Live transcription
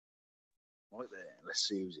Right there. Let's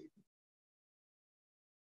see who's in.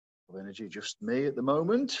 Energy, just me at the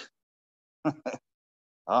moment.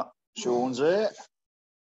 Sean's there.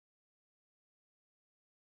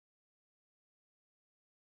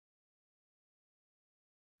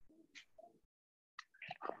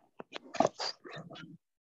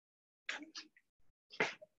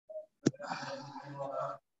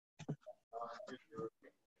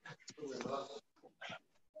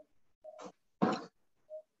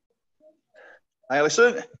 Hi,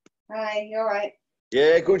 Alison. Hi, you all right?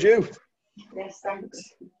 Yeah, good, you? Yes,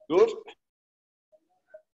 thanks. Good.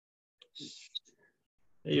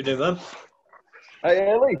 How you doing, man? Hey,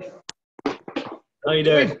 Ellie. How you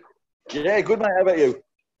doing? Yeah, good, mate. How about you?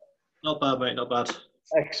 Not bad, mate. Not bad.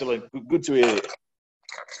 Excellent. Good to hear it.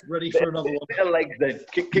 Ready for another one. Bit of legs then.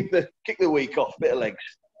 Kick the week off. Bit of legs.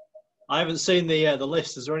 I haven't seen the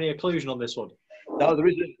list. Is there any occlusion on this one? No, there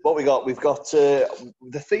isn't. What we got? We've got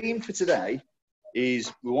the theme for today is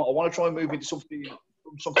I want to try and move into something a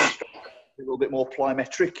little bit more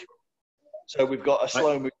plyometric. So we've got a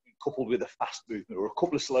slow movement coupled with a fast movement, or a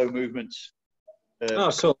couple of slow movements.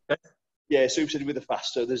 Okay. Yeah, superseded with a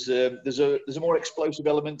fast. So there's a more explosive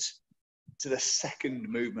element to the second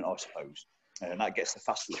movement, I suppose, and that gets the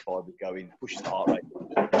fastest fibers going, pushes the heart rate.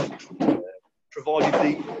 Provided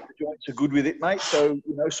the joints are good with it, mate. So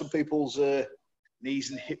some people's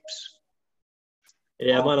knees and hips.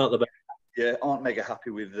 Yeah, mine aren't the best. Yeah, aren't mega happy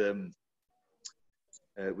with the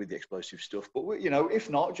explosive stuff. But if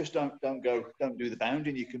not, just don't do the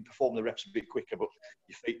bounding. You can perform the reps a bit quicker, but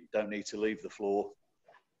your feet don't need to leave the floor.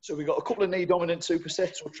 So we've got a couple of knee dominant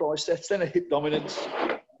supersets or trisets, then a hip dominant,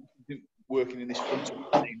 working in this front.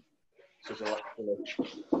 So yeah,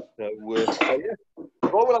 right, we'll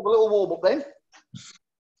have a little warm up then.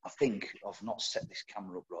 I think I've not set this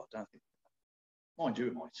camera up right. Don't think. Mind you,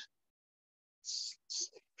 it might.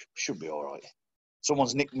 Should be all right.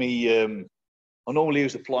 Someone's nicked me. I normally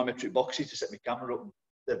use the plyometric boxes to set my camera up.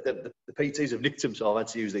 The PTs have nicked them, so I've had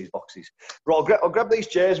to use these boxes. Right, I'll grab these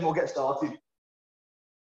chairs and we'll get started.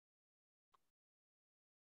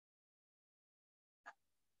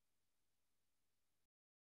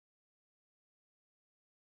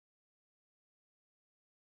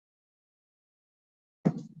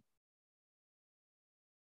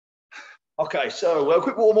 Okay, so a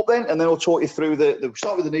quick warm up then, and then I'll talk you through we'll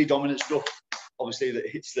start with the knee dominant stuff. Obviously, that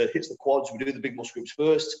hits the quads. We do the big muscle groups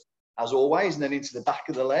first, as always, and then into the back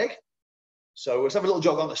of the leg. So let's have a little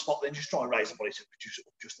jog on the spot then. Just try and raise the body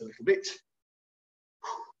just a little bit.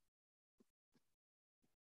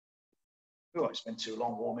 We won't spend too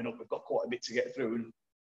long warming up. We've got quite a bit to get through, and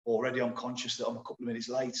already I'm conscious that I'm a couple of minutes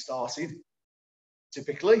late starting.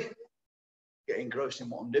 Typically, get engrossed in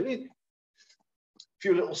what I'm doing. A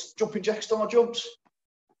few little jumping jack star jumps.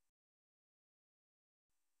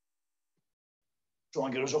 Try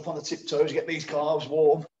and get us up on the tiptoes, get these calves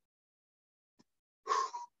warm.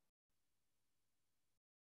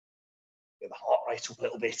 Get the heart rate up a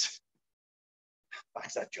little bit. Back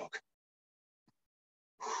to that jog.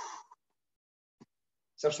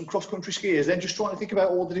 Let's have some cross-country skiers then, just trying to think about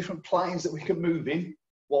all the different planes that we can move in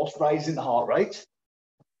whilst raising the heart rate.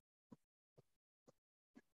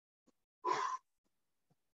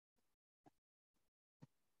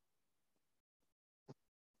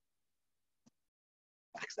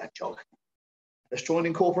 That jog. Let's try and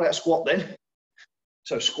incorporate a squat then.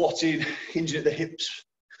 So squatting, hinging at the hips,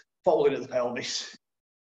 folding at the pelvis,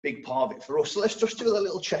 big part of it for us. So let's just do a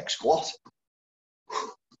little check squat.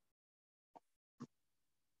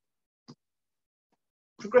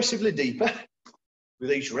 Progressively deeper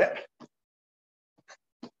with each rep.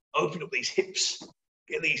 Open up these hips,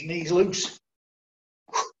 get these knees loose.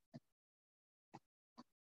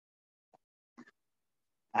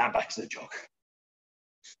 And back to the jog.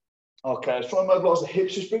 Okay, let's try and mobilise the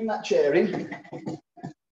hips. Just bring that chair in,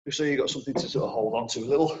 just so you've got something to sort of hold on to a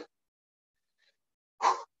little.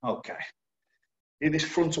 Okay. In this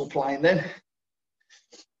frontal plane then,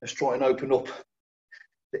 let's try and open up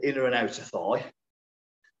the inner and outer thigh.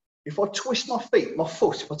 If I twist my foot,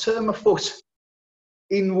 if I turn my foot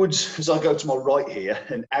inwards as I go to my right here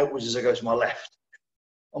and outwards as I go to my left,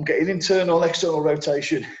 I'm getting internal and external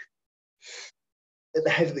rotation at the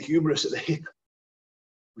head of the humerus at the hip,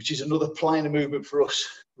 which is another plane of movement for us,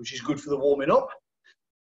 which is good for the warming up.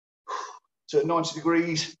 Turn 90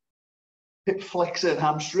 degrees, hip flexor and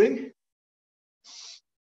hamstring.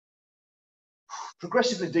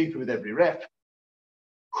 Progressively deeper with every rep.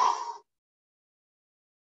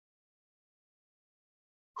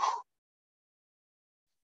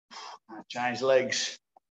 Change legs.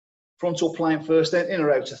 Frontal plane first, then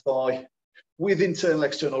inner outer thigh with internal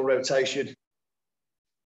external rotation.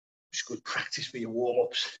 just good practice for your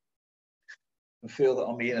warm-ups. I feel that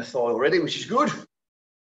on my inner thigh already, which is good.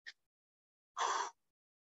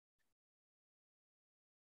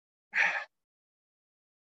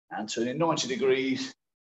 And turning 90 degrees,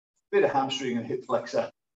 bit of hamstring and hip flexor.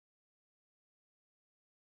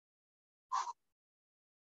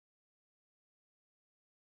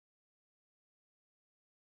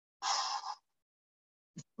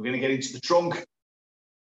 We're going to get into the trunk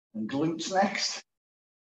and glutes next.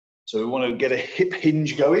 So we want to get a hip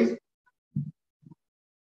hinge going.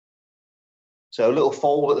 So a little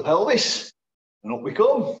fold at the pelvis, and up we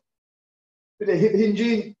come. Bit of hip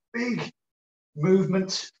hinging, big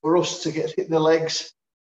movement for us to get hitting the legs,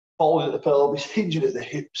 folding at the pelvis, hinging at the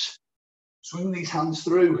hips. Swing these hands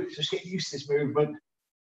through, just get used to this movement.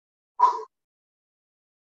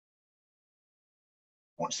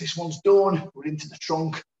 Once this one's done, we're into the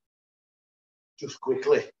trunk. Just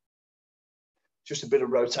quickly, just a bit of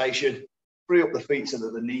rotation. Free up the feet so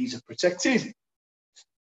that the knees are protected.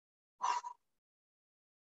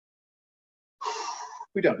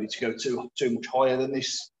 We don't need to go too much higher than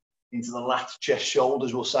this into the lat, chest,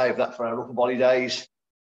 shoulders. We'll save that for our upper body days.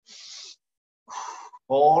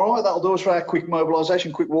 All right, that'll do us for our quick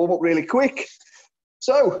mobilisation, quick warm-up, really quick.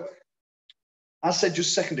 So, as said just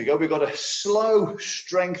a second ago, we've got a slow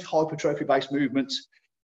strength hypertrophy-based movement,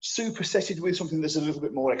 supersetted with something that's a little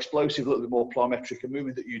bit more explosive, a little bit more plyometric, a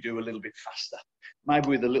movement that you do a little bit faster, maybe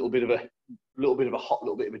with a little bit of a hop,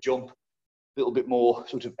 little bit of a jump, a little bit more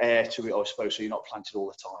sort of air to it, I suppose, so you're not planted all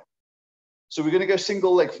the time. So we're going to go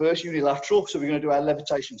single leg first, unilateral. So we're going to do our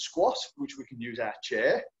levitation squat, which we can use our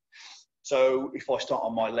chair. So if I start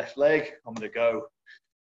on my left leg, I'm going to go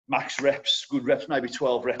max reps, good reps, maybe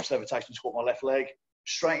 12 reps, levitation squat my left leg,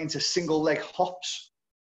 straight into single leg hops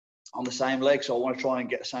on the same leg. So I want to try and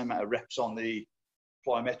get the same amount of reps on the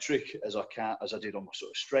plyometric as I did on my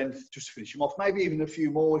sort of strength, just to finish them off, maybe even a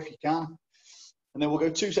few more if you can. And then we'll go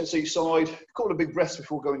 2 sets each side, a couple of big breaths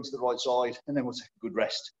before going to the right side, and then we'll take a good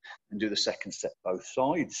rest and do the second set both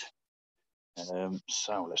sides.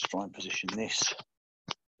 So let's try and position this so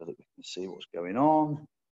that we can see what's going on.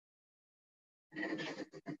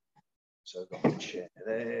 So I've got my chair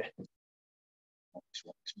there. This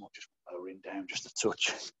might just lowering down just a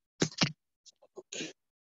touch.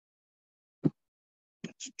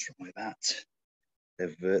 Let's try that.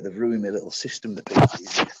 They've ruined my little system, the people.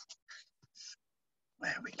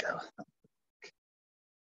 There we go.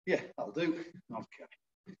 Yeah, that'll do. Okay.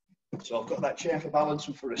 So I've got that chair for balance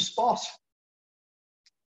and for a spot.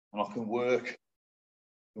 And I can work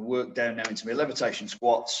down now into my levitation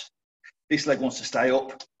squats. This leg wants to stay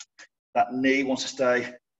up. That knee wants to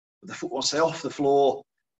stay, the foot wants to stay off the floor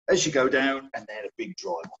as you go down, and then a big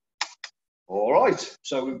drive. All right.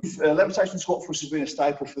 So levitation squat for us has been a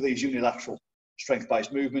staple for these unilateral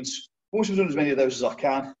strength-based movements. Once I've done as many of those as I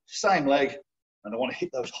can, same leg, and I want to hit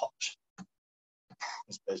those hops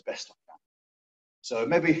as best I can. So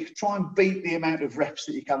maybe try and beat the amount of reps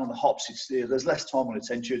that you can on the hops. There's less time on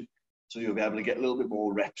attention, so you'll be able to get a little bit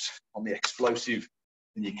more reps on the explosive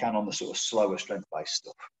than you can on the sort of slower strength-based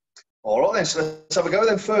stuff. All right then, so let's have a go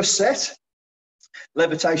then. First set,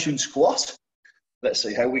 levitation squat. Let's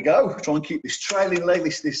see how we go. Try and keep this trailing leg,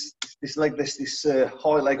 this high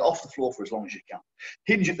leg off the floor for as long as you can.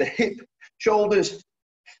 Hinge at the hip, shoulders,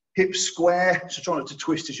 hips square. So try not to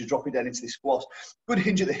twist as you're dropping down into this squat. Good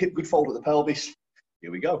hinge at the hip, good fold at the pelvis. Here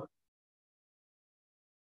we go.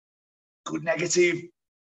 Good negative.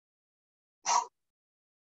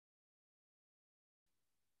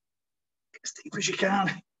 As deep as you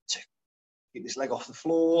can. Keep this leg off the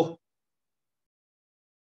floor.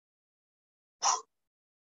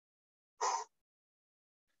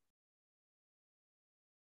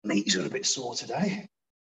 Knees are a bit sore today.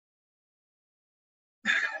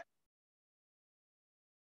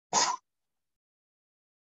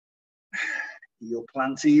 Heel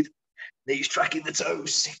planted, knees tracking the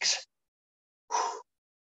toes. 6.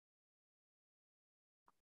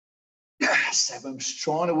 7. Just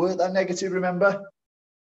trying to work that negative, remember.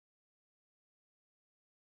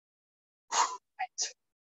 8.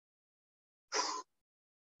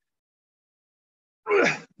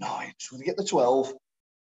 9. Just want to get the 12.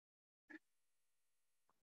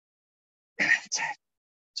 10.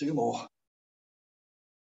 2 more.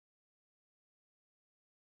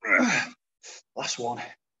 Last one.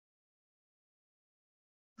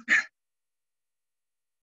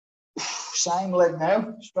 Same leg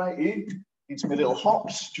now, straight in, into my little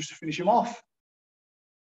hops, just to finish them off.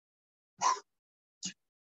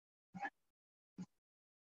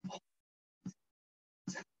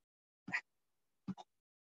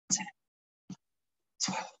 10,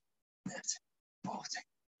 12, 13, 14,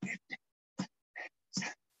 15,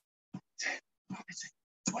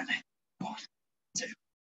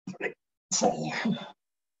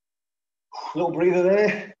 Little breather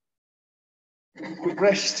there. Quick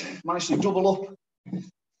rest. Managed to double up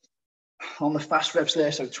on the fast reps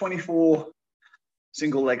there. So 24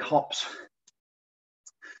 single leg hops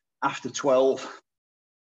after 12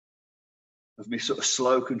 of me sort of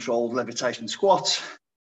slow controlled levitation squats.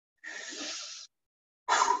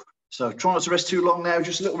 So try not to rest too long now,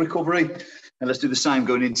 just a little recovery, and let's do the same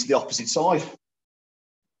going into the opposite side.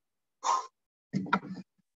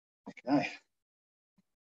 Okay,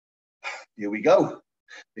 here we go.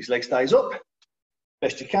 This leg stays up,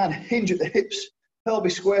 best you can, hinge at the hips,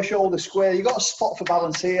 pelvis square, shoulders square. You've got a spot for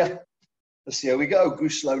balance here. Let's see how we go,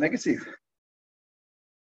 good slow negative.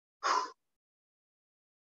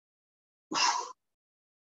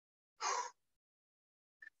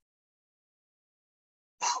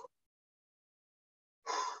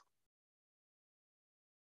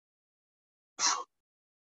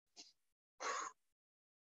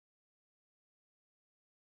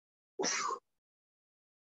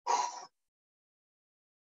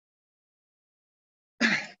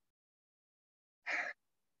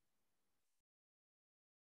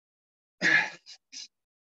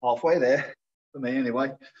 Halfway there, for me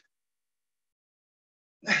anyway.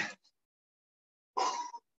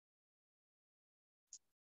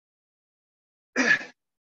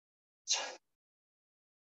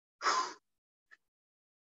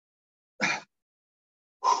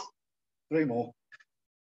 Three more.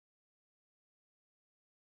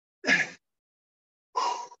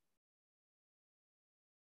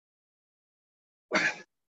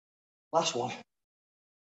 Last one.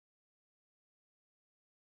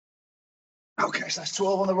 Okay, so that's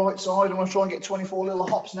 12 on the right side. I'm going to try and get 24 little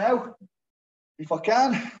hops now, if I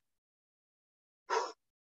can.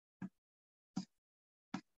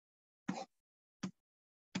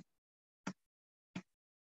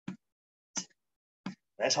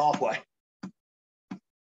 That's halfway.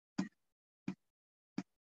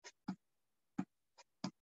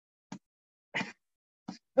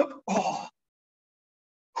 Oh.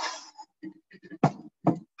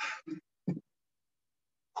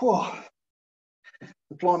 Whoa.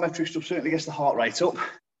 The plyometric stuff certainly gets the heart rate up.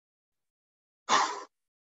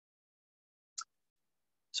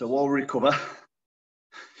 So while we recover,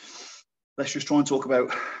 let's just try and talk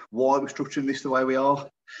about why we're structuring this the way we are.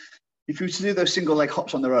 If you were to do those single leg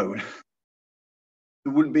hops on their own,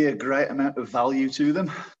 there wouldn't be a great amount of value to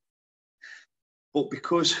them. But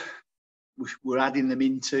because we're adding them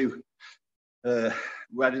into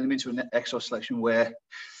an exercise selection where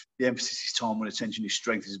the emphasis is time when attention is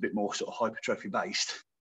strength is a bit more sort of hypertrophy based,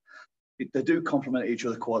 they do complement each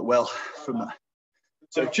other quite well from that.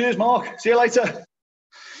 So cheers, Mark. See you later.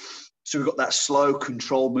 So we've got that slow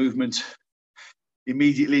control movement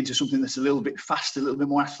immediately into something that's a little bit faster, a little bit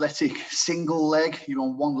more athletic. Single leg, you're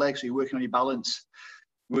on one leg, so you're working on your balance,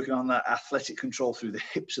 working on that athletic control through the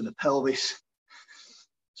hips and the pelvis.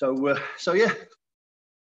 So yeah,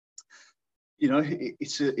 you know,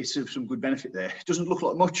 it's some good benefit there. It doesn't look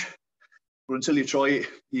like much, but until you try it,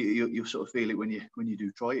 you'll sort of feel it when you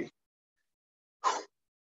do try it.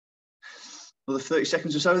 Another 30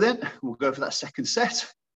 seconds or so then, we'll go for that second set.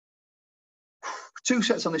 2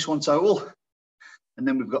 sets on this one total. And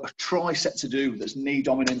then we've got a tri-set to do that's knee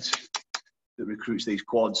dominant, that recruits these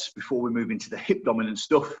quads before we move into the hip dominant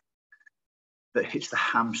stuff that hits the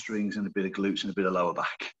hamstrings and a bit of glutes and a bit of lower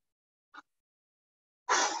back.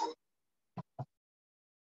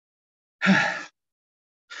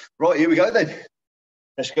 Right, here we go then.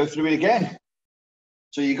 Let's go through it again.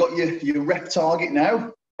 So you got your rep target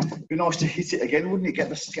now. It'd be nice to hit it again, wouldn't it? Get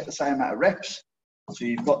the same amount of reps. So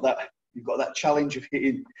you've got that challenge of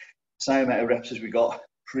hitting the same amount of reps as we got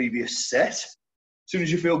previous set. As soon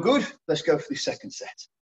as you feel good, let's go for the second set.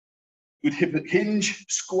 Good hip hinge,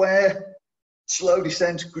 square, slow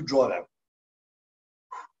descent, good drive out.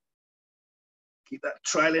 Keep that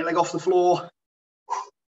trailing leg off the floor.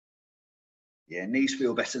 Yeah, knees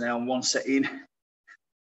feel better now on one set in.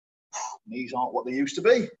 Knees aren't what they used to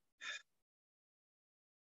be.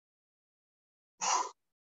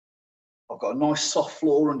 I've got a nice soft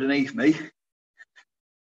floor underneath me,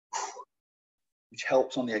 which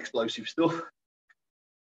helps on the explosive stuff.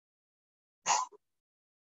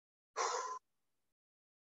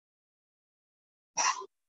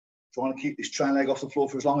 Trying to keep this train leg off the floor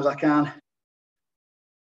for as long as I can.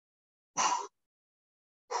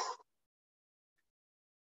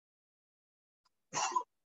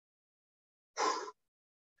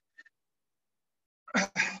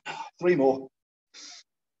 Three more.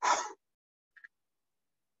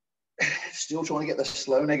 Still trying to get the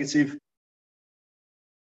slow negative.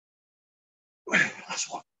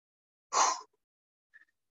 Last one.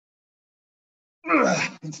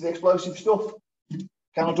 into the explosive stuff.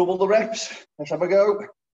 Can I double the reps? Let's have a go.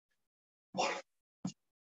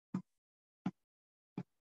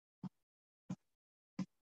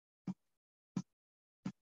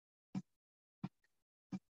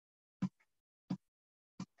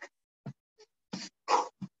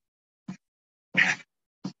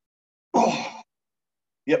 Oh,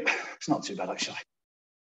 yep, it's not too bad actually.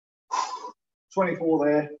 24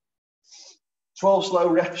 there. 12 slow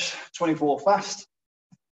reps, 24 fast.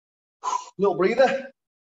 Little breather.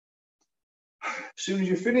 As soon as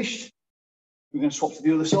you're finished, we're going to swap to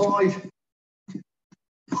the other side.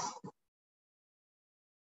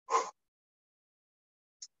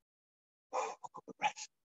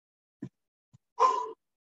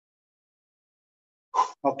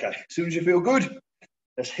 Okay, as soon as you feel good,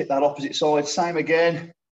 let's hit that opposite side. Same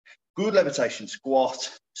again. Good levitation. Squat,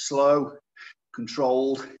 slow,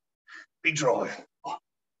 controlled, big drive.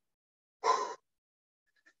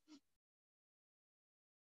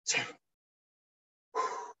 2.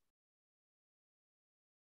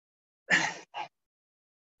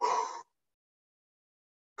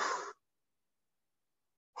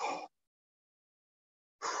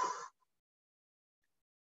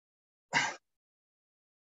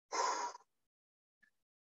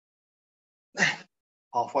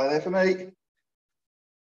 Halfway there for me.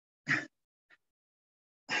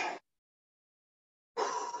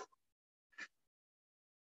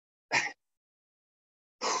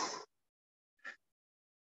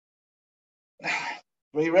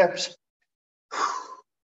 Three reps.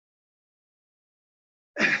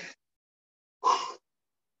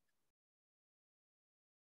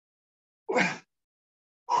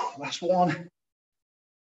 Last one.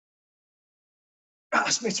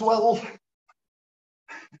 That's me 12.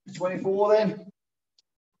 24 then.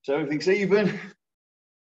 So everything's even.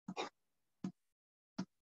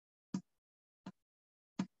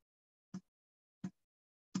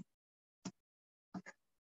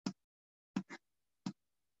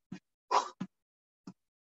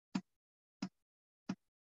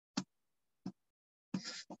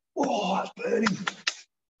 Oh, that's burning.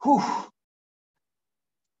 Whew.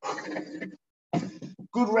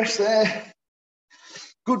 Good rest there.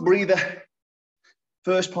 Good breather.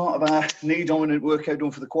 First part of our knee dominant workout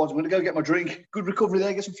done for the quads. I'm going to go get my drink. Good recovery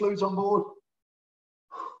there. Get some fluids on board.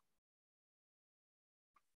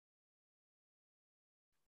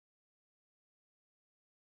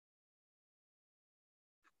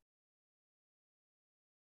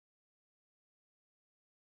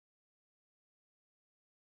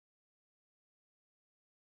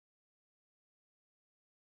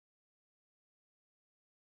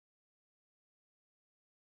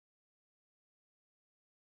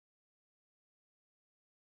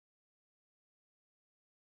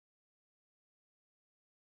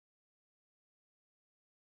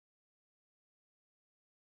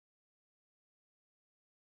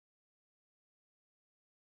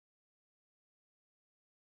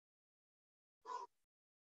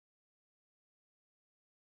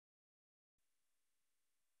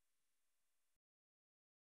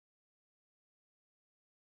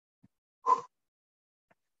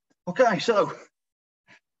 Okay, so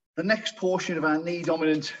the next portion of our knee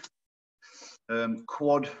dominant,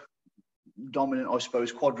 quad dominant, I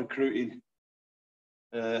suppose, quad recruiting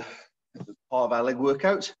part of our leg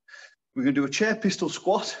workout. We're going to do a chair pistol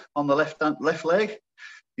squat on the left leg,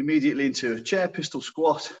 immediately into a chair pistol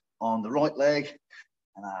squat on the right leg,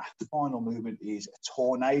 and our final movement is a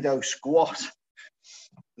tornado squat.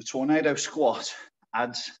 The tornado squat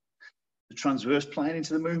adds the transverse plane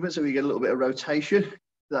into the movement, so we get a little bit of rotation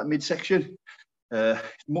to that midsection.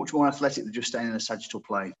 Much more athletic than just staying in a sagittal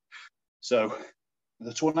plane. So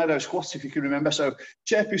the tornado squats, if you can remember, so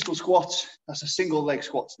chair pistol squats, that's a single leg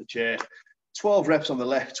squat to the chair, 12 reps on the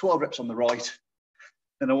left, 12 reps on the right.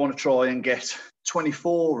 Then I want to try and get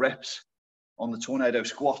 24 reps on the tornado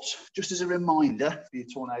squats. Just as a reminder for your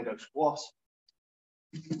tornado squat,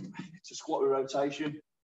 it's a squat with rotation,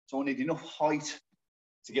 so I need enough height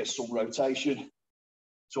to get some rotation.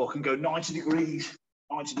 So I can go 90 degrees,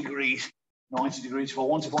 90 degrees, 90 degrees if I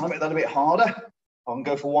want. If I want to make that a bit harder, I can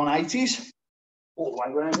go for 180s all the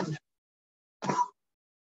way around.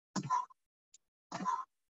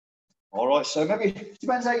 All right, so maybe it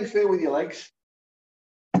depends how you feel with your legs.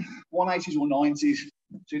 180s or 90s,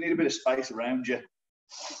 so you need a bit of space around you.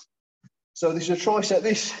 So this is a tricep,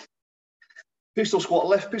 this pistol squat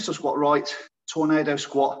left, pistol squat right, tornado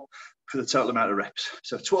squat for the total amount of reps.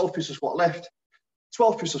 So 12 pistol squat left,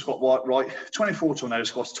 12 pistol squat right, 24 tornado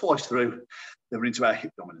squats twice through. Then we're into our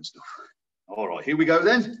hip dominant stuff. All right, here we go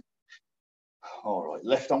then. All right,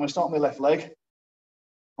 left, I'm going to start on my left leg.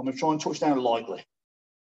 I'm going to try and touch down lightly.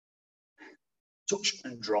 Touch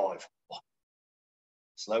and drive. 1.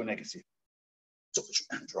 Slow negative. Touch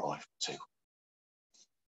and drive. 2.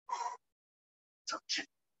 Touch. 3.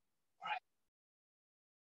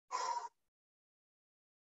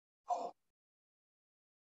 4.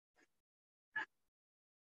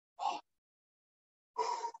 5.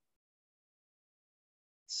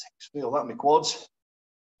 6. Feel that in my quads.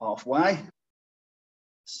 Halfway.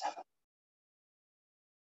 7.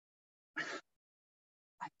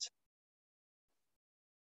 8.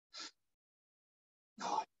 9.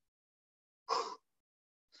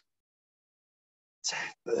 10.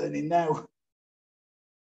 Burning now.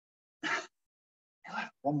 11.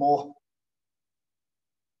 One more.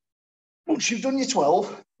 Once you've done your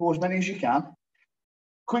 12, or as many as you can,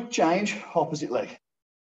 quick change, opposite leg.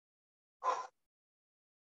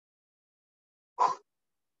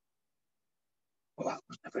 Well, that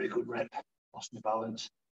was a very good rep. Lost my balance.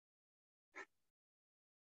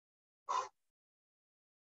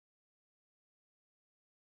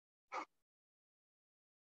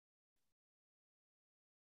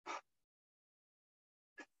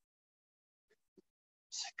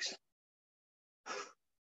 Six.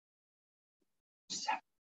 7.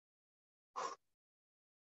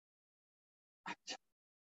 8.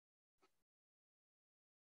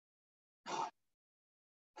 9.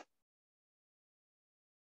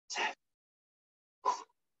 10.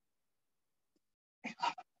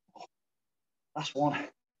 11. Last one.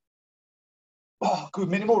 Oh, good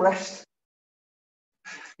minimal rest.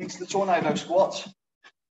 Into the tornado squats.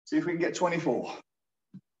 See if we can get 24.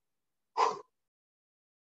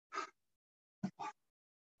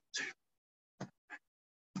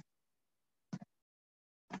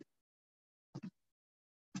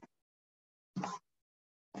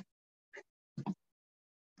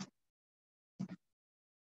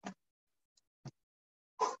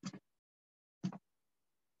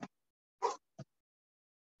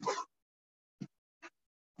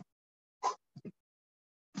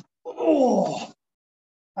 Oh,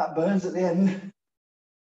 that burns at the end.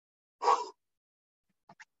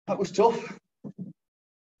 That was tough.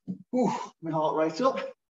 Ooh, my heart rate up.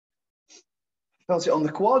 Felt it on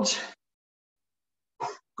the quads.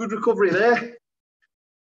 Good recovery there.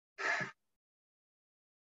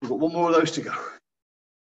 We've got one more of those to go.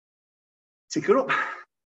 Tick her up.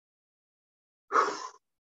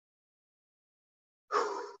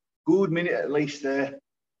 Good minute at least there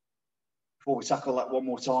before we tackle that one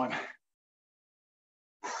more time.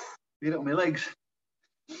 Feel it on my legs.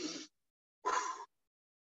 Get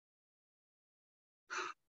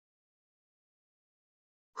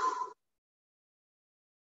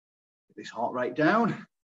this heart rate down.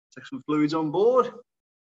 Take some fluids on board.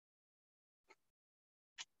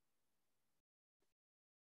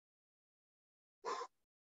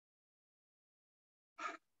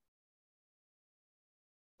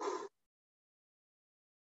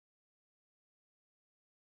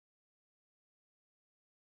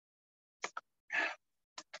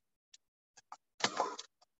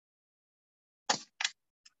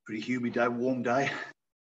 Pretty humid day, warm day.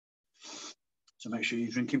 So make sure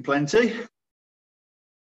you're drinking plenty.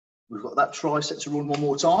 We've got that tricep to run one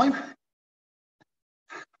more time.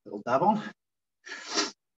 Little dab on.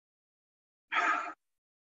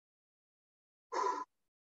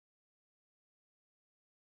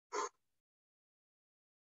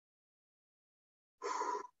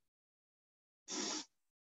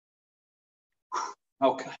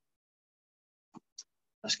 Okay.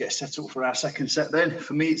 Let's get set up for our second set then.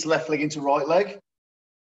 For me, it's left leg into right leg,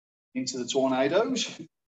 into the tornadoes.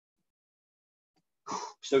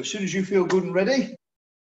 So as soon as you feel good and ready,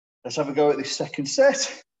 let's have a go at this second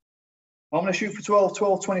set. I'm going to shoot for 12,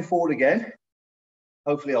 12, 24 again.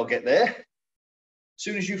 Hopefully I'll get there. As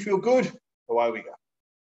soon as you feel good, away we go.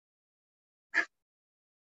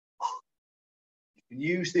 You can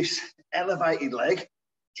use this elevated leg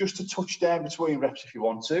just to touch down between reps if you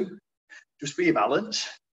want to, just for your balance.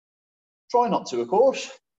 Try not to, of course.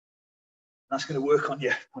 That's going to work on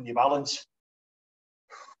your balance.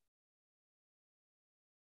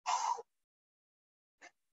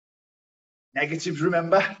 Negatives,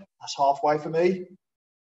 remember, that's halfway for me.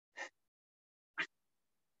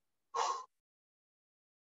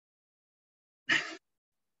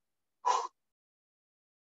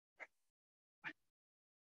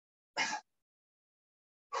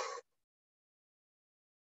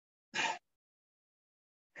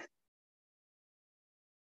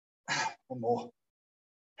 One more.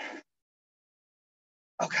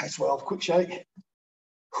 Okay, 12, quick shake.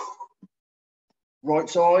 Right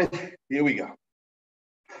side, here we go.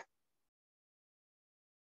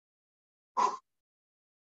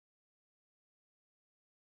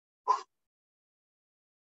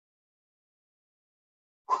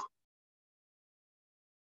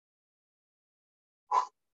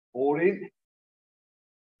 4 in.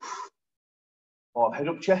 5, head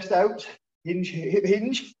up, chest out. Hinge, hip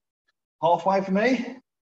hinge. Halfway for me.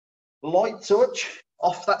 Light touch.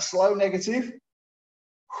 Off that slow negative.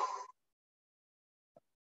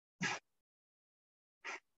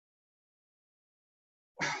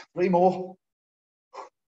 3 more.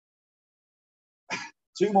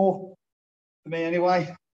 2 more. For me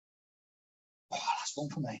anyway. Oh, that's one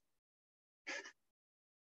for me.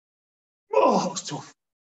 Oh, that was tough.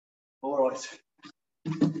 All right.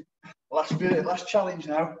 Last bit, last challenge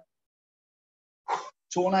now.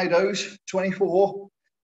 Tornadoes, 24.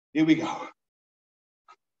 Here we go.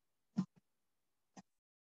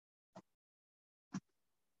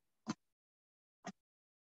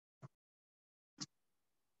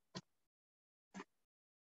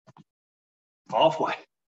 Halfway.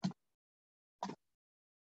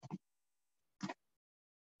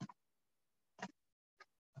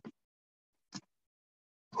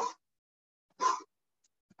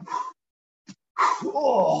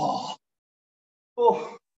 Oh.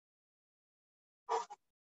 Oh.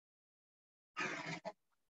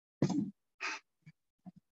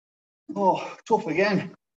 Oh, tough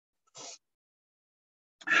again.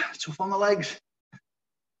 Tough on the legs.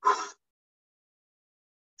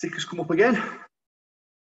 Tickers come up again.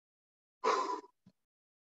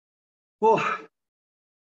 Oh.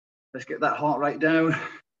 Let's get that heart rate down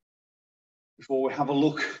before we have a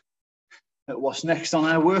look at what's next on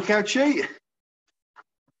our workout sheet.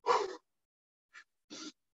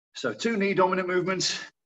 So 2 knee dominant movements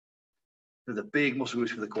for the big muscle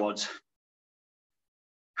groups for the quads.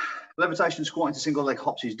 Levitation squat into single leg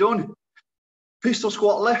hops is done. Pistol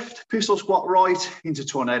squat left, pistol squat right into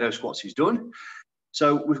tornado squats is done.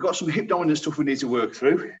 So we've got some hip dominant stuff we need to work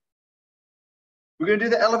through. We're going to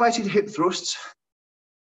do the elevated hip thrusts,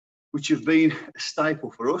 which have been a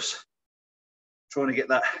staple for us, trying to get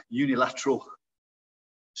that unilateral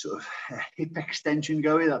sort of hip extension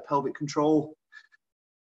going, that pelvic control.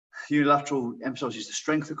 Unilateral emphasizes the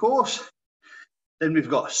strength, of course. Then we've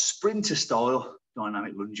got sprinter style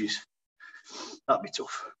dynamic lunges. That'd be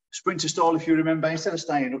tough. Sprinter style, if you remember, instead of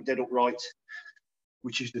staying up dead upright,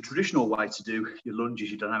 which is the traditional way to do your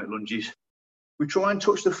lunges, your dynamic lunges, we try and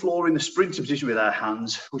touch the floor in the sprinter position with our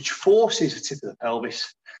hands, which forces the tip of the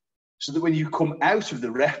pelvis, so that when you come out of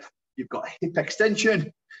the rep, you've got hip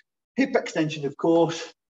extension. Hip extension, of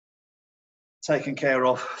course, taken care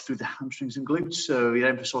of through the hamstrings and glutes. So it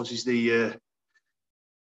emphasizes the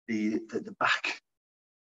back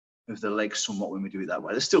of the legs somewhat when we do it that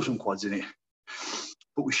way. There's still some quads in it,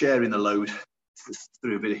 but we're sharing the load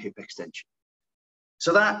through a bit of hip extension.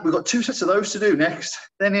 So that we've got 2 sets of those to do next.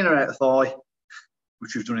 Then in or out of thigh,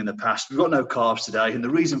 which we've done in the past. We've got no calves today, and the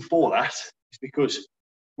reason for that is because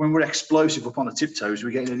when we're explosive up on the tiptoes, we're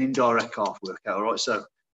getting an indirect calf workout. All right, so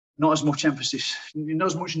not as much emphasis, not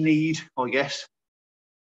as much need, I guess,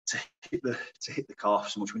 to hit the calf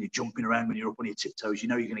so much when you're jumping around, when you're up on your tiptoes. You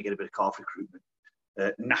know you're going to get a bit of calf recruitment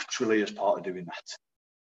naturally as part of doing that.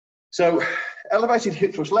 So elevated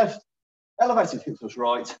hip thrust left, elevated hip thrust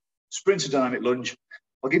right, sprinter dynamic lunge.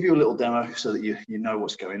 I'll give you a little demo so that you know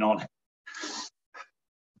what's going on.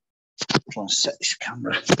 I'll try and set this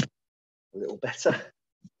camera a little better.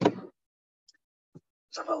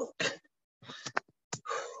 Let's have a look.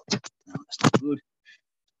 No, that's not good.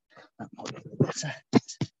 That might be a little better.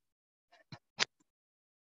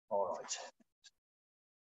 All right.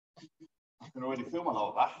 I can already feel my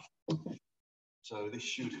lower back, so this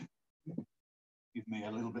should give me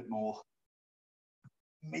a little bit more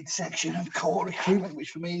midsection and core recruitment, which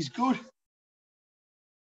for me is good.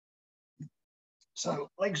 So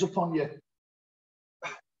legs up on your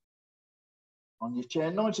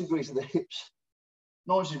chair, 90 degrees at the hips,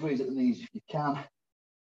 90 degrees at the knees if you can.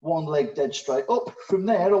 One leg dead straight up. From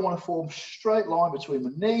there, I want to form a straight line between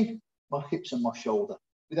my knee, my hips and my shoulder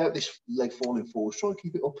without this leg falling forward. Try and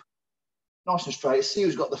keep it up nice and straight. See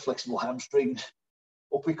who's got the flexible hamstrings.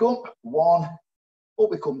 Up we come, 1, up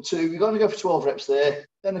we come 2. We're going to go for 12 reps there,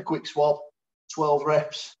 then a quick swap, 12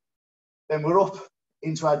 reps. Then we're up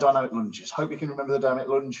into our dynamic lunges. Hope you can remember the dynamic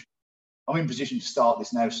lunge. I'm in position to start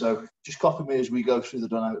this now, so just copy me as we go through the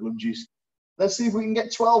dynamic lunges. Let's see if we can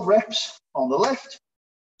get 12 reps on the left,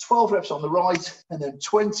 12 reps on the right, and then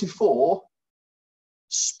 24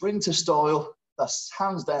 sprinter style. That's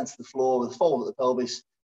hands down to the floor with a fold at the pelvis,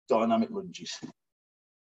 dynamic lunges.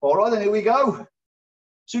 All right, then here we go. As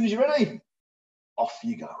soon as you're ready, off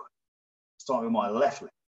you go. Starting with my left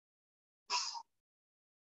leg.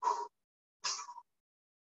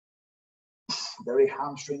 Very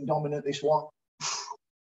hamstring dominant, this one.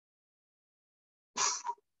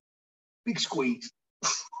 Big squeeze.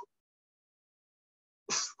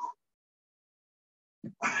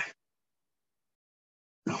 9,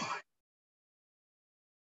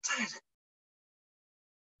 10,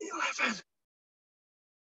 11.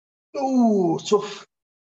 Oh, tough,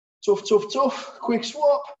 tough, tough, tough. Quick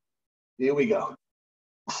swap. Here we go.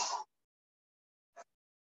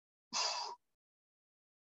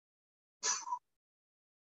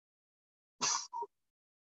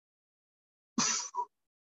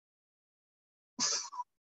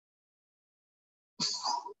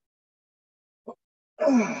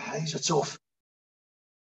 These are tough.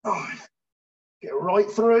 All right. Get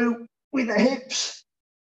right through with the hips.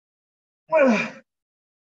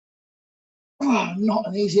 Not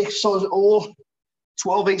an easy exercise at all.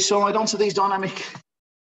 12 each side onto these dynamic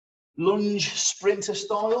lunge sprinter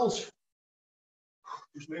styles.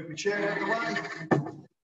 Just move my chair out of the way.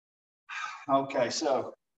 Okay,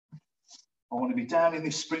 so I want to be down in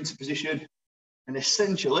this sprinter position, and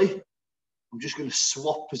essentially, I'm just going to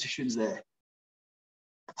swap positions there.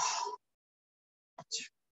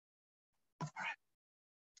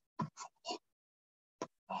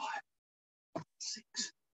 5,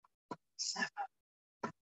 6, 7,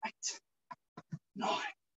 8, 9,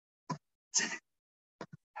 10,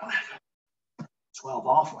 11, 12,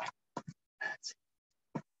 halfway.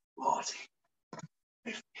 40,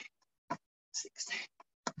 50, 60,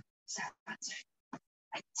 70,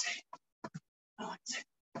 80, 90,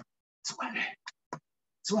 20,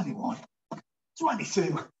 21,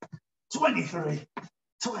 22, 23,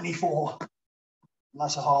 24. And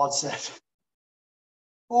that's a hard set.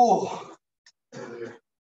 Oh.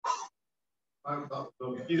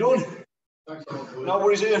 You done? No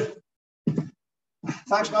worries, Ian.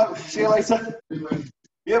 Thanks, mate. See you later.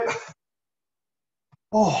 Yep.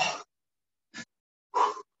 Oh.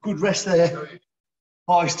 Good rest there.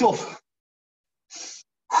 Oh, it's tough.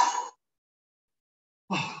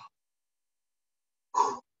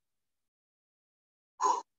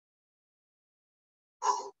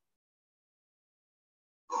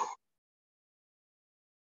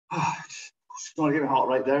 Just trying to get my heart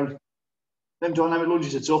rate down. Them dynamic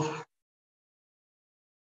lunges are tough.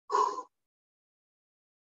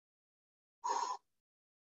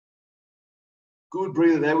 Good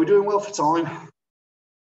breather there. We're doing well for time.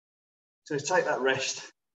 So take that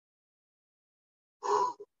rest.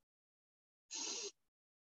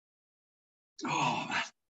 Oh, man.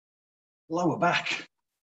 Lower back.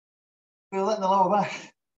 Feel that in the lower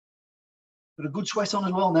back. Got a good sweat on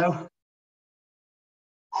as well now.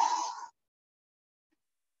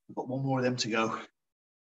 I've got one more of them to go.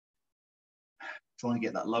 Trying to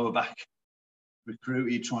get that lower back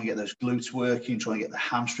recruited, trying to get those glutes working, trying to get the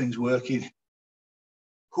hamstrings working.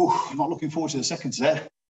 Whew, I'm not looking forward to the second set.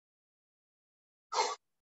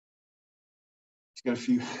 Let's get a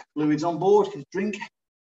few fluids on board, get a drink.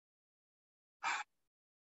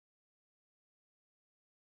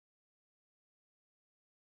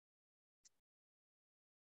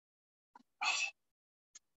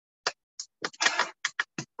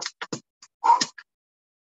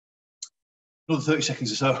 Another 30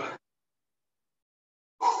 seconds or so.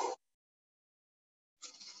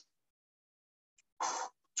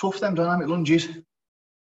 Tough, them dynamic lunges.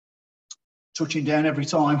 Touching down every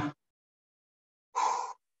time.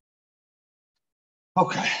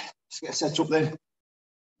 Okay, let's get set up then. For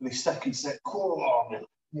this second set. Oh,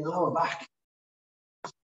 my lower back.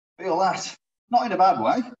 Feel that. Not in a bad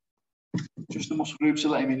way. Just the muscle groups are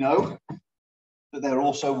letting me know that they're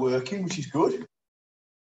also working, which is good.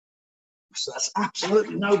 So that's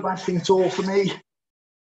absolutely no bad thing at all for me.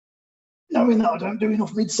 Knowing that I don't do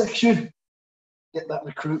enough midsection, get that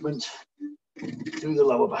recruitment, do the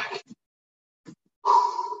lower back.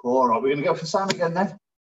 All right, we're going to go for the same again then.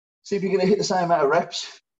 See if you're going to hit the same amount of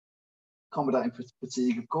reps. Accommodating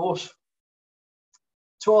fatigue, of course.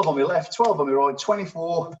 12 on my left, 12 on my right,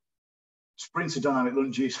 24 sprinter dynamic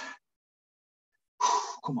lunges.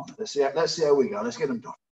 Come on, let's see how we go. Let's get them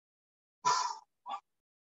done.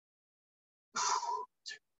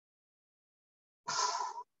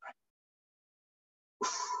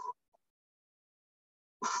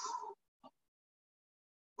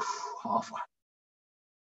 Halfway.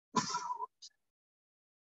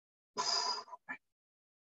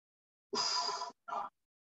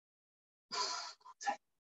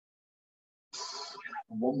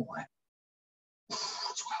 One more. 12.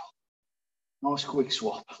 Nice quick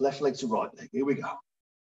swap. Left leg to right leg. Here we go.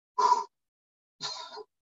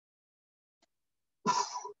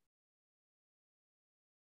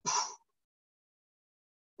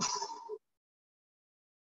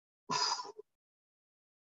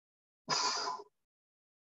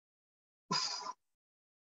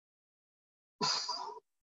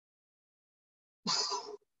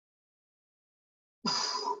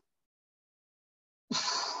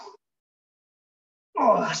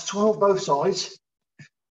 that's 12 both sides.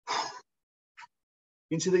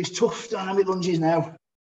 Into these tough dynamic lunges now.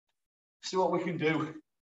 See what we can do.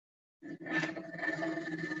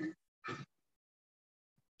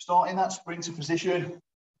 Start in that sprinter position.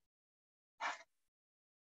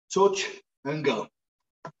 Touch and go.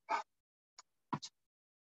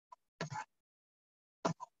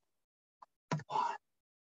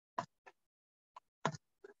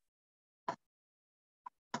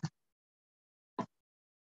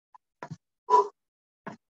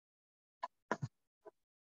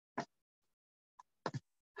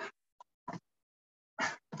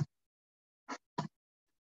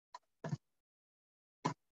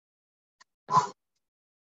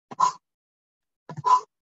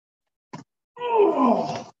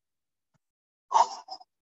 Oh.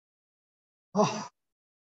 Oh.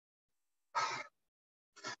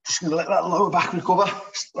 Just going to let that lower back recover.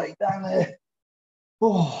 Straight down there.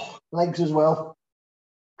 Oh, legs as well.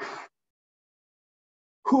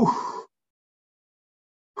 Whew.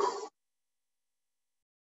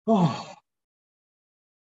 Oh.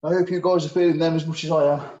 I hope you guys are feeling them as much as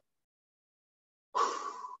I am.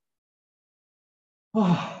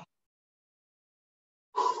 Oh.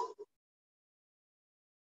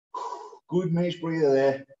 Good nice breather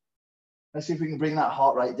there. Let's see if we can bring that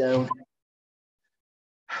heart rate down.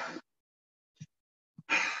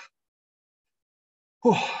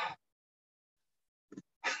 Oh.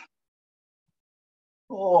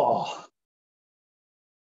 Oh.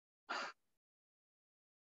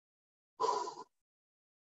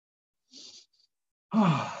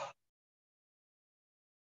 Oh.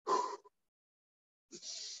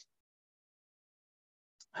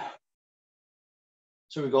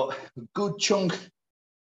 So we've got a good chunk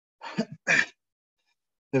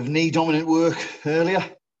of knee dominant work earlier.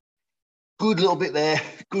 Good little bit there.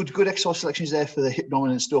 Good exercise selections there for the hip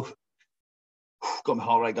dominant stuff. Got my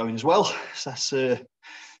heart rate going as well. So that's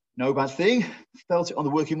no bad thing. Felt it on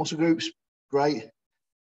the working muscle groups. Great.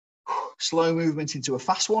 Slow movement into a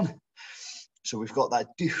fast one. So we've got that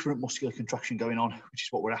different muscular contraction going on, which is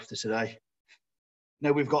what we're after today.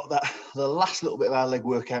 Now we've got that, the last little bit of our leg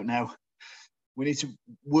workout now. We need to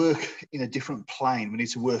work in a different plane. We need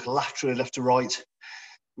to work laterally left to right.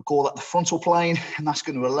 We call that the frontal plane, and that's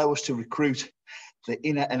going to allow us to recruit the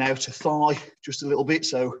inner and outer thigh just a little bit.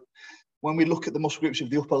 So when we look at the muscle groups of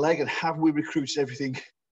the upper leg and have we recruited everything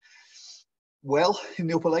well in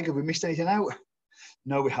the upper leg, have we missed anything out?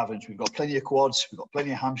 No, we haven't. We've got plenty of quads, we've got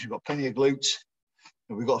plenty of hams, we've got plenty of glutes,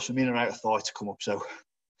 and we've got some inner and outer thigh to come up. So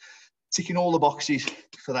ticking all the boxes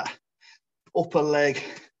for that upper leg,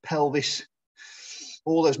 pelvis,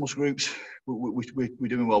 all those muscle groups, we're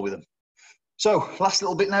doing well with them. So last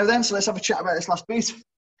little bit now then, so let's have a chat about this last bit.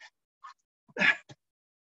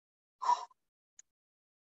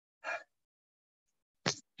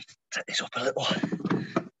 Set this up a little.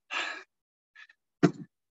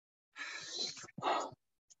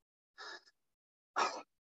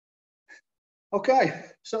 Okay,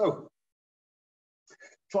 so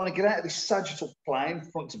trying to get out of this sagittal plane,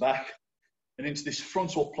 front to back, and into this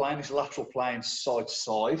frontal plane, this lateral plane, side to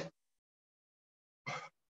side.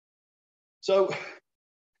 So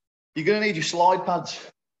you're going to need your slide pads.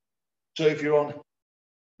 So if you're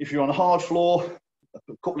on a hard floor, a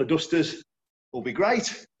couple of dusters will be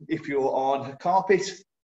great. If you're on a carpet,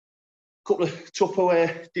 a couple of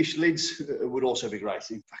Tupperware dish lids would also be great.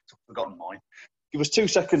 In fact, I've forgotten mine. Give us 2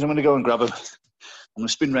 seconds. I'm going to go and grab them. I'm going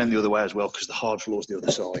to spin around the other way as well because the hard floor is the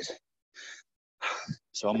other side.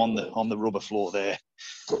 So I'm on the rubber floor there.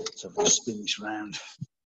 So I'm going to spin this round.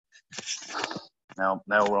 Now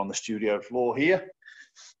we're on the studio floor here.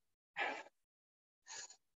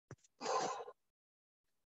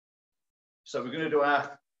 So we're going to do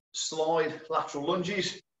our slide lateral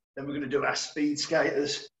lunges. Then we're going to do our speed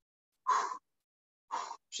skaters.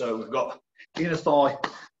 So we've got inner thigh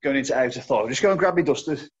going into outer thigh. Just go and grab your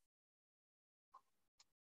dusters.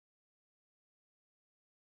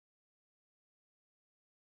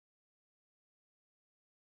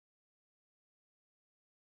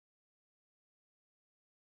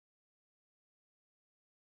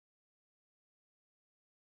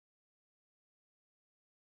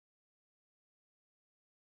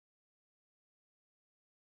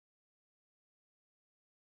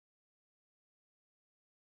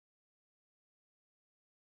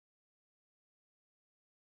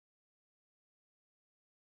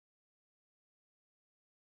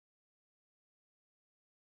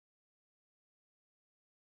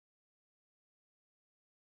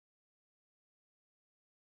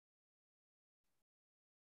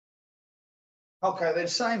 Okay, then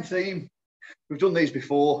same theme. We've done these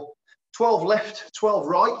before. 12 left, 12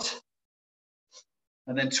 right.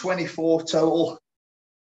 and then 24 total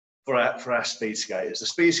for our speed skaters. The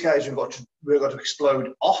speed skaters, we've got to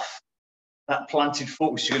explode off that planted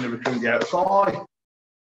foot, which is going to recruit the outer thigh.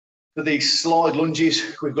 For these slide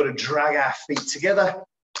lunges, we've got to drag our feet together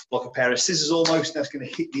like a pair of scissors almost, and that's going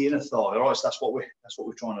to hit the inner thigh. All right, so that's what we're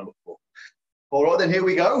trying to look for. All right, then here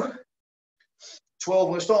we go. 12. I'm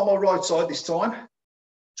going to start on my right side this time.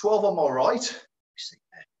 12 on my right. See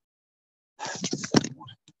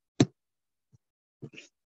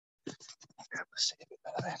a bit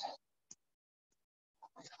better then.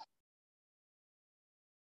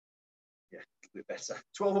 Yeah, a bit better.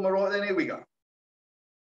 12 on my right then, here we go.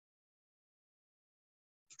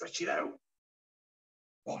 Stretch it out.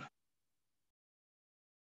 1.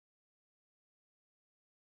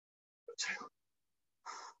 2.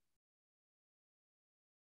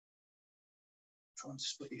 Trying to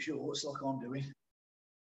split your shorts like I'm doing.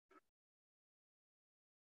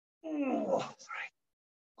 3.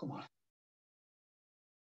 Come on.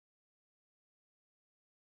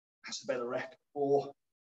 That's a better rep. 4.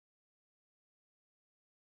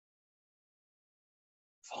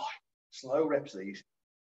 5. Slow reps these.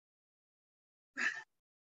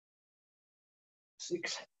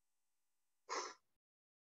 6.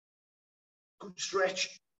 Good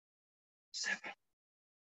stretch. 7.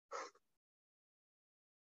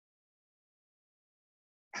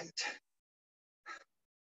 8.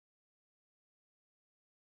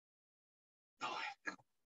 9.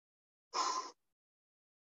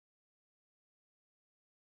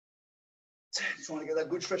 10. Trying to get that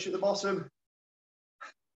good stretch at the bottom.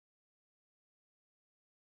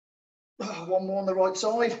 1 more on the right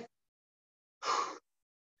side.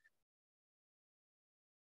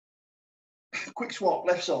 Quick swap,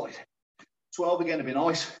 left side. 12 again, to be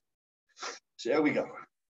nice. So there we go.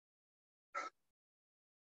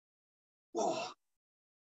 Whoa.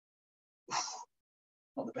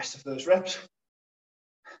 Not the best of first reps.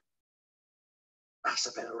 That's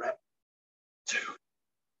a better rep. 2.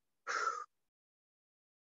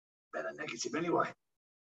 Better negative anyway.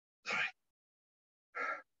 3.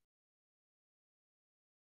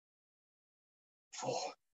 4.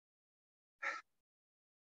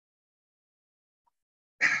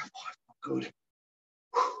 5. Good.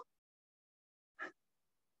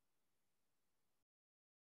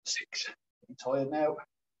 6. I'm tired now.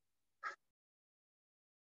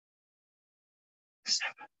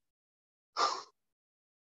 7.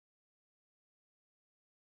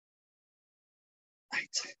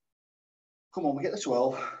 8. Come on, we get the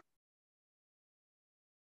 12.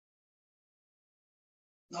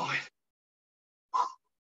 9.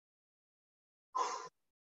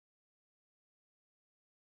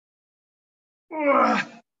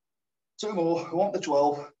 2 more. We want the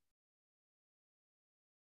 12.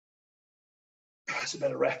 That's a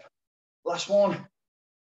better rep. Last one.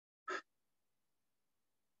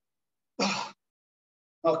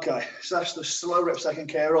 Okay, so that's the slow reps taken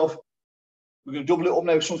care of. We're going to double it up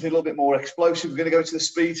now, something a little bit more explosive. We're going to go to the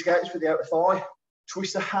speed skates for the outer thigh.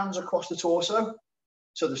 Twist the hands across the torso.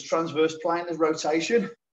 So there's transverse plane, there's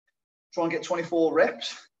rotation. Try and get 24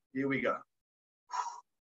 reps. Here we go.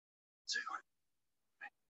 2, 3,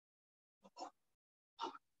 4,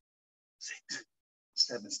 5, 6,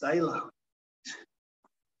 7. Stay low.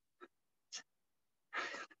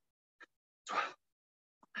 12,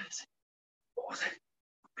 13, 14,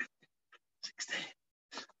 15, 16,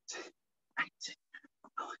 17, 18,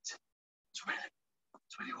 19, 20,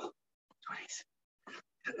 21,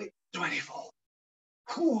 22, 24.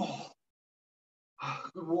 Whew.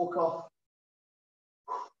 Good walk off.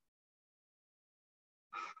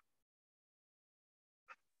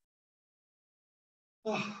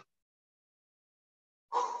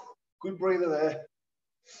 Good breather there.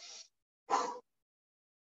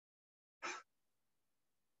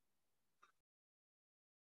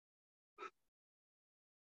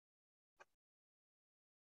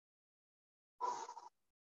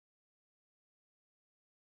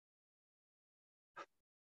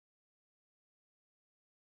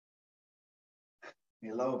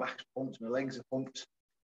 My lower back's pumped, my legs are pumped.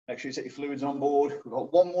 Make sure you take your fluids on board. We've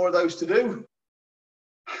got 1 more of those to do.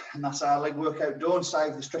 And that's our leg workout done.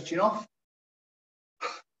 Save the stretching off.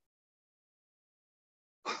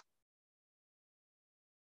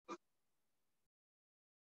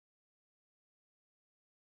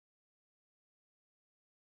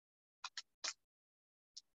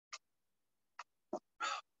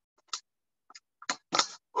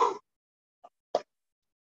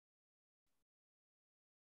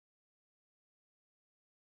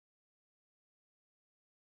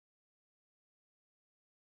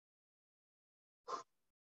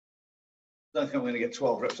 Don't think I'm going to get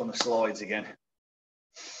 12 reps on the slides again.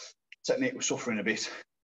 technique was suffering a bit.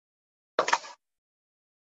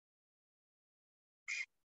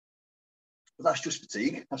 But that's just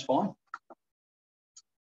fatigue, that's fine.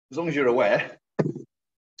 As long as you're aware, and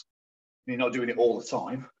you're not doing it all the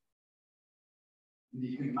time, and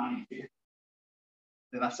you can manage it,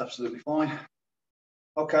 then that's absolutely fine.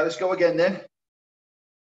 Okay, let's go again then.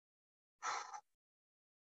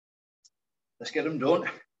 Let's get them done.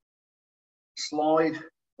 Slide,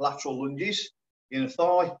 lateral lunges, inner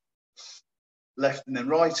thigh, left and then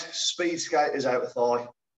right, speed skaters outer thigh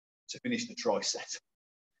to finish the tricep.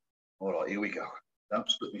 All right, here we go. Don't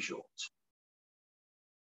split me short.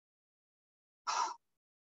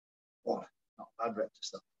 One, not a bad rep to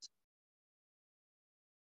start.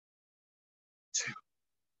 Two,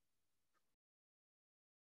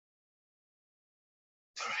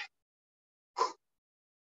 three,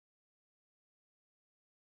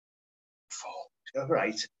 four, let's go for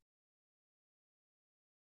 8,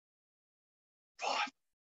 5,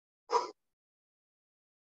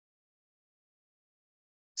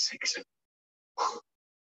 6,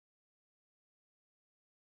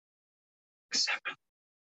 7,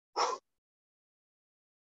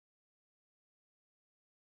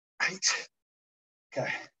 8.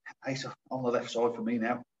 Okay, 8 on the left side for me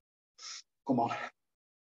now. Come on.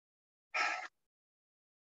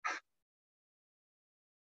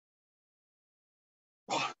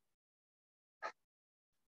 1,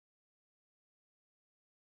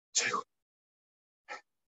 2,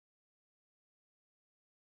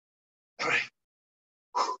 3.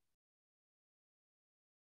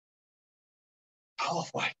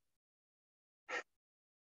 Halfway.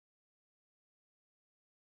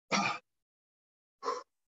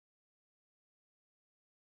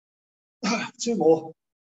 2 more.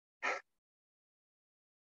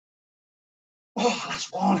 Oh,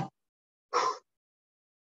 that's 1.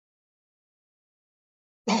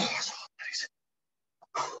 Oh, that's hard.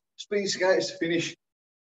 Speed skaters to finish.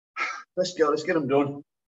 Let's go, let's get them done.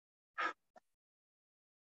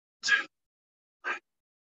 2.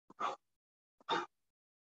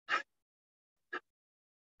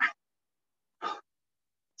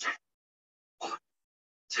 1,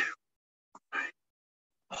 2, 3,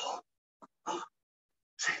 4, 5,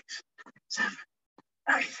 6, 7,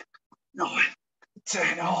 8, 9,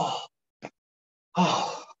 10. Oh.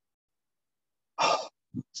 Oh. Oh.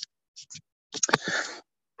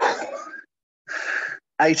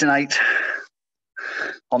 8 and 8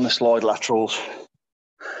 on the slide laterals.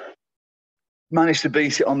 Managed to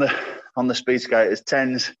beat it on the speed skaters,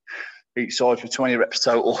 10s each side for 20 reps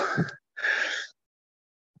total.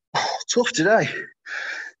 Oh, tough today.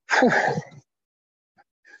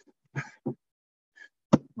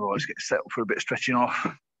 Right, let's get settled for a bit of stretching off.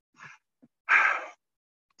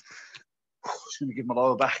 Just going to give my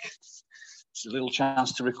lower back just a little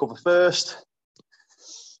chance to recover first.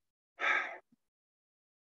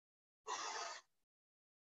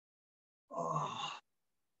 Oh,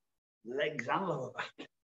 legs and lower back.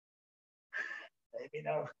 There we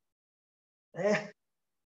go. There.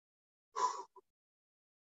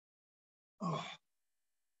 Oh.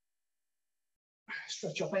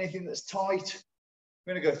 Stretch off anything that's tight.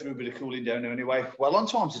 I'm going to go through a bit of cooling down now anyway. Well, on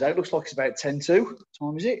time today, it looks like it's about 10 to. What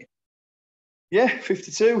time is it? Yeah,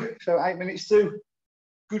 52. So 8 minutes to.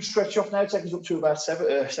 Good stretch off now. Take us up to about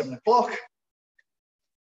 7 o'clock.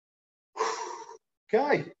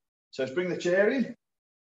 Okay. So let's bring the chair in.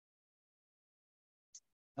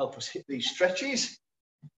 Help us hit these stretches.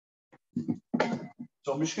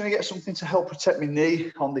 So I'm just going to get something to help protect my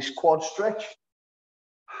knee on this quad stretch.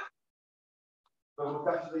 So look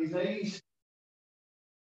after these knees.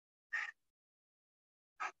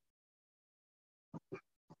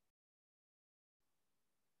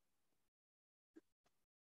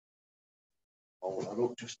 Hold that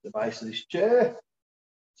up just at the base of this chair.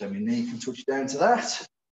 So my knee can touch down to that.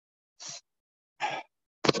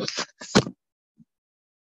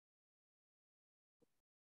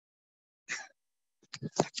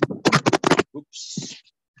 Oops.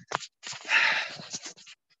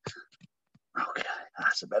 Okay,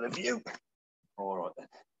 that's a better view. All right then.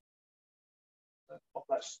 So pop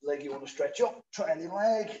that leg you want to stretch up, trailing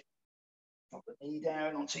leg. Drop the knee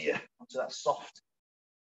down onto that soft,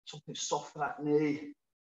 something soft for that knee.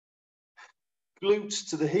 Glutes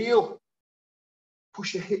to the heel.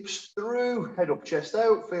 Push your hips through, head up, chest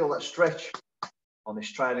out. Feel that stretch on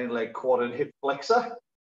this trailing leg, quad and hip flexor.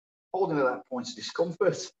 Holding at that point of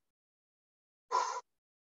discomfort.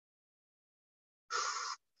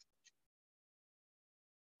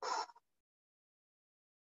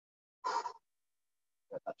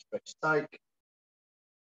 Let that stretch take.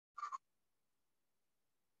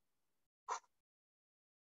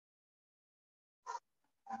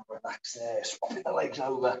 Relax there, swapping the legs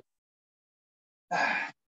over.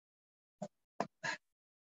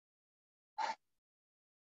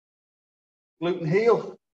 Glute and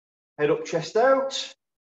heel, head up, chest out,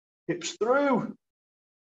 hips through.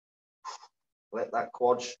 Let that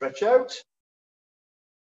quad stretch out.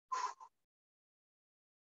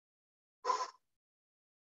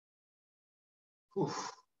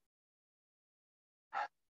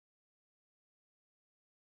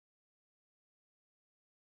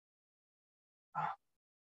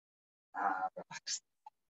 Relax.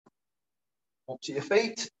 Up to your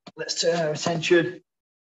feet. Let's turn our attention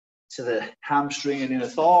to the hamstring and inner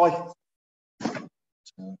thigh.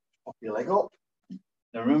 So pop your leg up.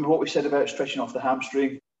 Now remember what we said about stretching off the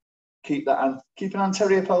hamstring. Keep an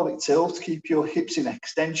anterior pelvic tilt. Keep your hips in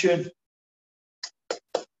extension.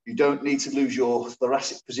 You don't need to lose your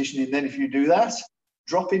thoracic positioning then if you do that.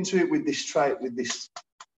 Drop into it with this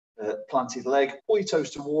planted leg. Pull your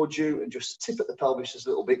toes towards you and just tip at the pelvis just a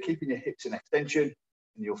little bit, keeping your hips in extension, and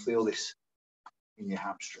you'll feel this in your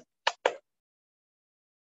hamstring.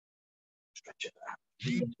 Stretch it out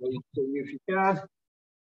if you can.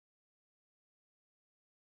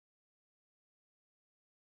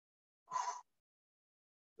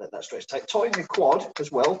 Let that stretch. Tighten the quad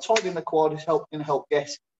as well. Tightening the quad is going to help get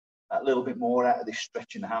that little bit more out of this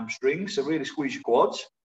stretch in the hamstring. So really squeeze your quads.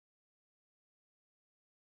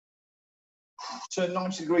 Turn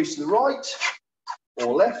 90 degrees to the right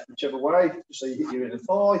or left, whichever way, just so you hit your inner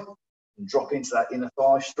thigh and drop into that inner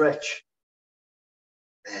thigh stretch.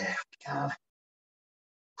 There we can.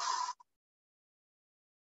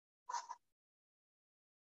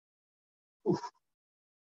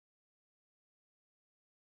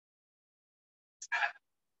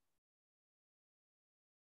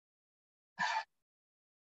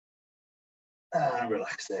 And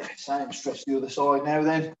relax there. Same stretch the other side now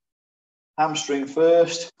then. Hamstring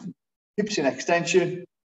first, hips in extension,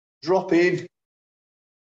 drop in,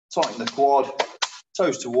 tighten the quad,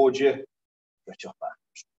 toes towards you, stretch off that.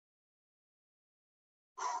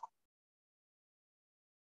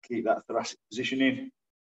 Keep that thoracic positioning.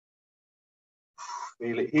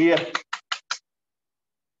 Feel it here.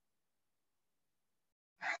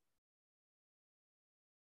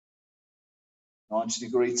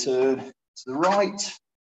 Ninety-degree turn to the right.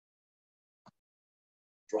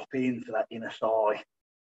 Drop in for that inner thigh.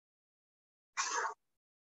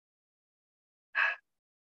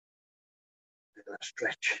 Look at that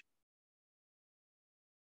stretch.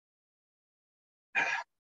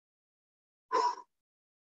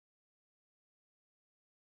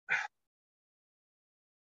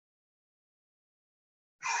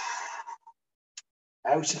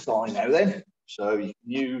 Outer thigh now then. So you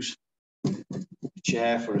can use the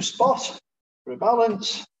chair for a spot, for a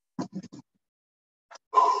balance.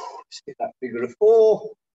 Just hit that figure of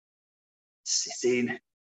 4. Sit in,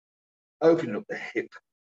 opening up the hip.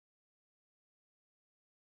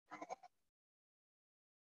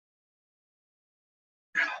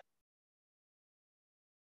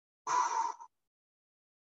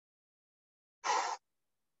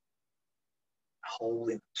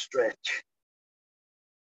 Holding the stretch.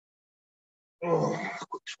 Oh,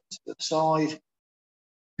 quick switch to the side.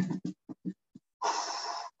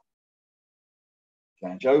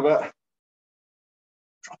 Change over.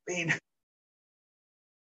 Drop in.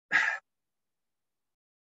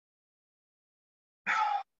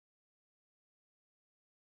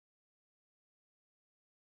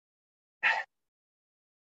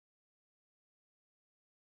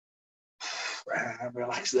 And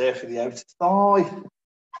relax there for the outer thigh.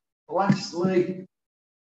 Lastly,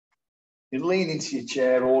 you can lean into your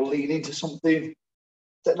chair or lean into something.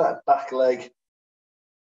 Take that back leg,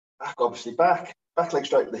 back obviously back leg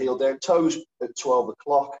straight with the heel down, toes at 12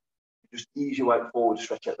 o'clock. Just ease your weight forward,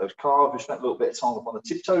 stretch out those calves. We spent a little bit of time up on the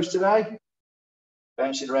tiptoes today,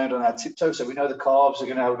 bouncing around on our tiptoes, so we know the calves are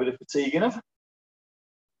going to have a bit of fatigue in them.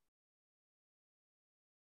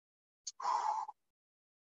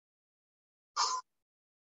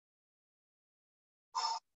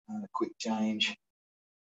 And a quick change.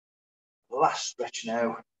 Last stretch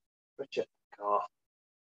now. Stretch out the calf.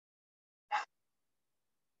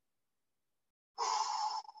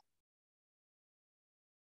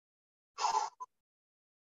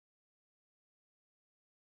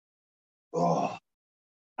 Oh,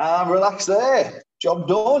 and relax there. Job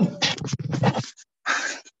done.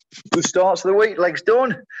 Good start to the week. Legs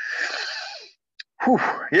done. Whew,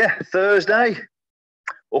 yeah, Thursday,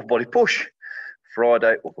 upper body push.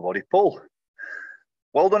 Friday, upper body pull.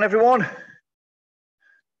 Well done, everyone.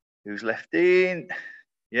 Who's left in?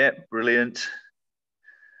 Yeah, brilliant.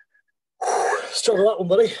 Struggle that one,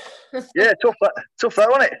 buddy. Yeah, tough that,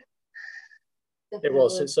 wasn't it? It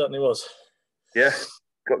was. It certainly was. Yeah,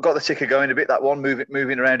 got the ticker going a bit. That one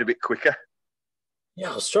moving around a bit quicker.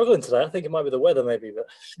 Yeah, I was struggling today. I think it might be the weather, maybe, but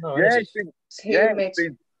no. Yeah, It's humid.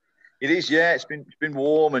 it is. Yeah, it's been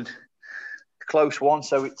warm and close one.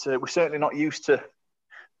 So we're certainly not used to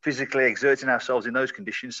physically exerting ourselves in those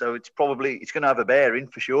conditions. So it's going to have a bearing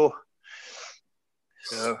for sure.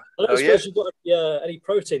 So, I don't suppose you've got any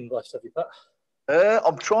protein left, have you, Pat?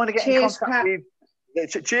 I'm trying to get in Cheers, contact Pat.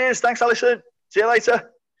 with. Cheers, thanks, Alison. See you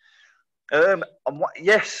later. I'm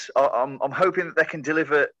hoping that they can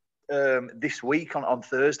deliver this week on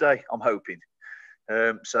Thursday. I'm hoping.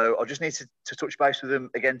 So I just need to touch base with them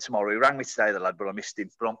again tomorrow. He rang me today, the lad, but I missed him.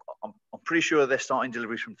 But I'm pretty sure they're starting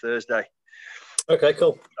deliveries from Thursday. Okay,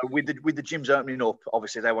 cool. So with the gyms opening up,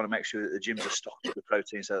 obviously they want to make sure that the gyms are stocked with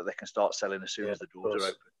protein so that they can start selling as soon as the doors are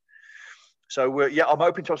open. So I'm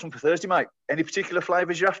hoping to have some for Thursday, mate. Any particular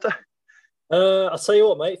flavours you're after? I'll tell you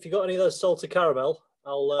what, mate. If you got any of those salted caramel,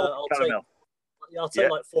 I'll take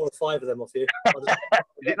like 4 or 5 of them off you. Is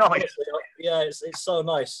it nice? Yeah, it's so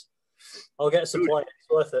nice. I'll get a supply. It's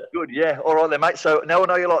worth it. Good, yeah. All right then, mate. So now I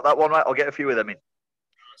know you like that one, mate. I'll get a few of them in.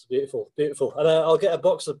 It's beautiful, beautiful. And I'll get a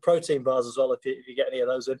box of protein bars as well if you get any of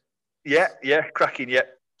those in. Yeah, cracking, yeah.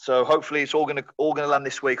 So hopefully it's all gonna land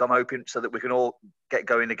this week. I'm hoping so that we can all get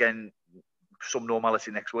going again, some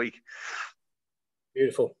normality next week.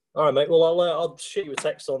 Beautiful. All right, mate. Well, I'll shoot you a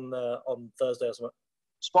text on Thursday or something.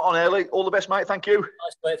 Spot on, early. All the best, mate. Thank you.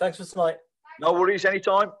 Nice, mate. Thanks for tonight. No worries.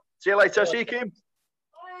 Anytime. See you later. See you, Kim.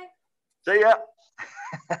 Bye. See ya.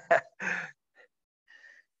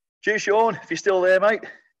 Cheers, Sean. If you're still there, mate.